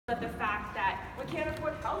The fact that we can't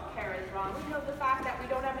afford health care is wrong. We know the fact that we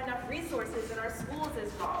don't have enough resources in our schools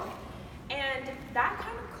is wrong. And that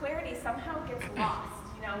kind of clarity somehow gets lost,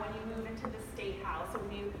 when you move into the state house and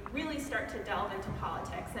when you really start to delve into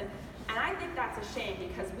politics. And I think that's a shame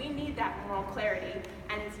because we need that moral clarity.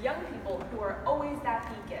 And it's young people who are always that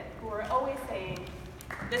beacon, who are always saying,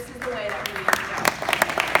 this is the way that we need to go.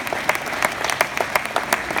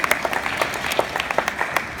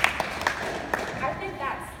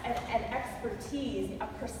 A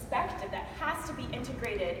perspective that has to be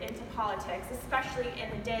integrated into politics, especially in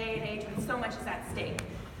a day and age when so much is at stake.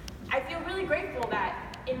 I feel really grateful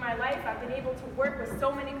that in my life I've been able to work with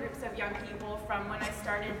so many groups of young people from when I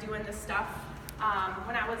started doing this stuff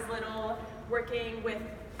when I was little, working with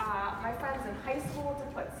my friends in high school to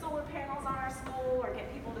put solar panels on our school or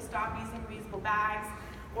get people to stop using reusable bags,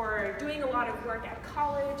 or doing a lot of work at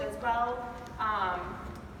college as well.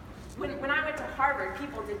 When I went to Harvard,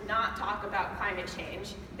 people did not talk about climate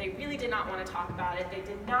change. They really did not want to talk about it. They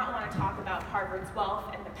did not want to talk about Harvard's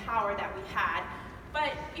wealth and the power that we had.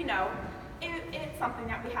 But, it's something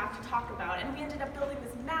that we have to talk about. And we ended up building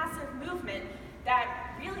this massive movement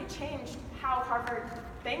that really changed how Harvard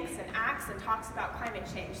thinks and acts and talks about climate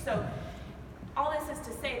change. So all this is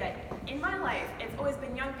to say that in my life, it's always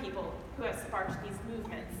been young people who have sparked these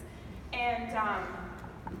movements. And,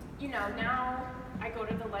 now I go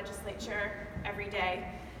to the legislature every day,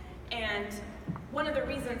 and one of the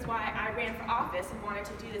reasons why I ran for office and wanted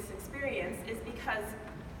to do this experience is because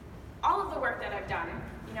all of the work that I've done,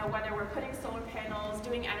 whether we're putting solar panels,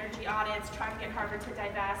 doing energy audits, trying to get Harvard to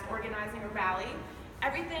divest, organizing a rally,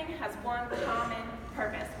 everything has one common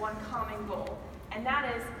purpose, one common goal, and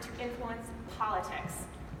that is to influence politics.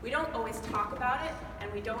 We don't always talk about it,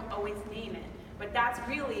 and we don't always name it. But that's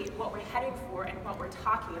really what we're heading for and what we're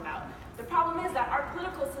talking about. The problem is that our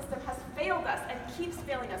political system has failed us and keeps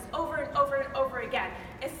failing us over and over and over again,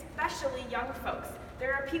 especially young folks.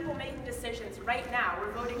 There are people making decisions right now.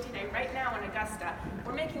 We're voting today, right now in Augusta.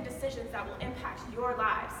 We're making decisions that will impact your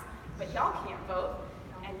lives. But y'all can't vote,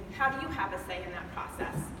 and how do you have a say in that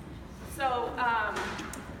process? So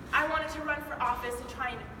I wanted to run for office to try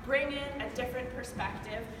and bring in a different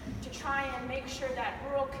perspective, to try and make sure that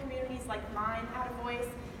rural communities like mine had a voice,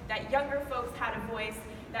 that younger folks had a voice,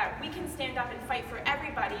 that we can stand up and fight for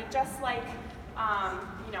everybody, just like,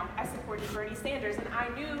 I supported Bernie Sanders, and I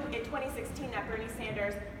knew in 2016 that Bernie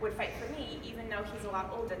Sanders would fight for me, even though he's a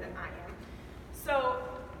lot older than I am. So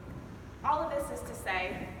all of this is to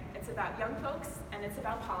say, it's about young folks, and it's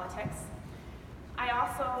about politics. I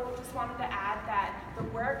also just wanted to add that the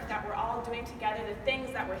work that we're all doing together, the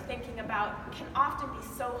things that we're thinking about, can often be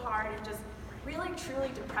so hard and just really,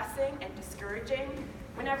 truly depressing and discouraging.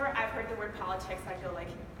 Whenever I've heard the word politics, I feel like,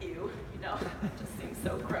 ew, it just seems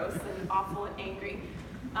so gross and awful and angry.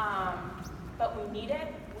 But we need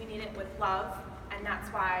it with love, and that's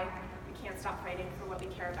why we can't stop fighting for what we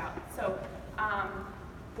care about. So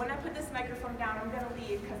when I put this microphone down, I'm going to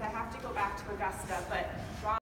leave because I have to go back to Augusta, but